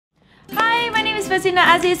my name is Fazrena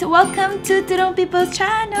Aziz. Welcome to Tudung People's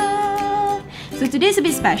channel. So today is a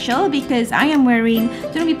bit special because I am wearing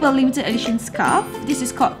Tudung People limited edition scarf. This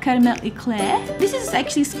is called Caramel Eclair. This is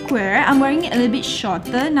actually square. I'm wearing it a little bit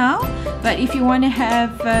shorter now. But if you want to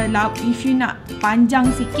have, if you nak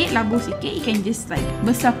panjang sikit, labu sikit, you can just like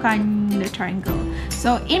besarkan the triangle.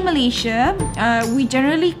 So in Malaysia, we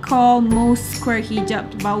generally call most square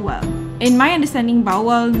hijab bawal. In my understanding,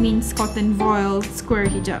 bawal means cotton voile square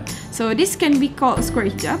hijab. So this can be called square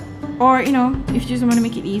hijab, or you know, if you just want to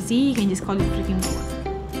make it easy, you can just call it freaking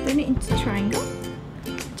bawal. Turn it into triangle,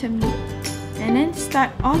 macam ni, and then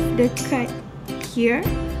start off the cut here.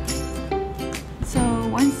 So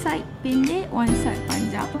one side pendek, one side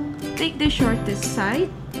panjang. Take the shortest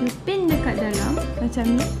side, you pin dekat dalam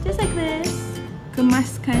macam ni, just like this.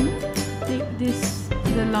 Kemaskan. Take this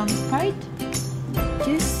the long part.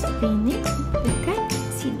 Just pin it dekat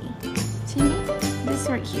sini. Sini, this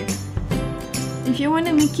right here. If you want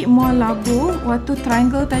to make it more labu, waktu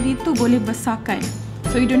triangle tadi tu boleh besarkan.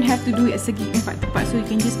 So you don't have to do it segi empat tepat. So you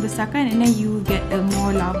can just besarkan and then you get a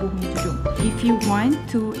more labu punya tudung. If you want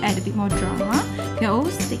to add a bit more drama, you can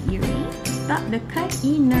always take earring, tuck the cut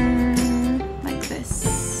inner like this.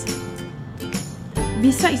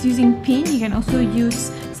 Besides using pin, you can also use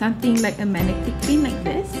something like a magnetic pin like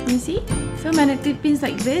this. You see? So magnetic pins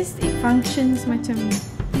like this, it functions macam ni.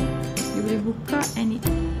 You boleh buka and it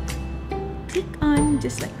click on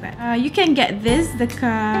just like that. You can get this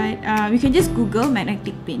dekat, you can just Google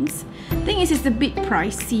magnetic pins. Thing is, it's a bit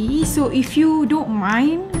pricey. So if you don't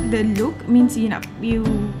mind the look, means you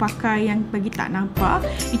pakai yang bagi tak nampak,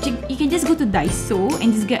 you can just go to Daiso and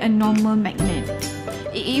just get a normal magnet.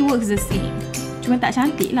 It works the same. Cuma tak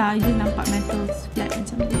cantik lah, you just nampak metal flat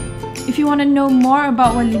macam ni. If you want to know more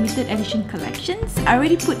about our limited edition collections, I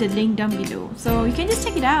already put the link down below, so you can just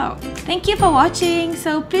check it out. Thank you for watching,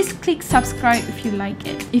 so please click subscribe if you like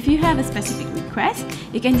it. If you have a specific request,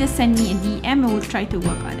 you can just send me a DM and we'll try to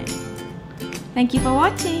work on it. Thank you for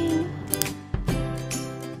watching.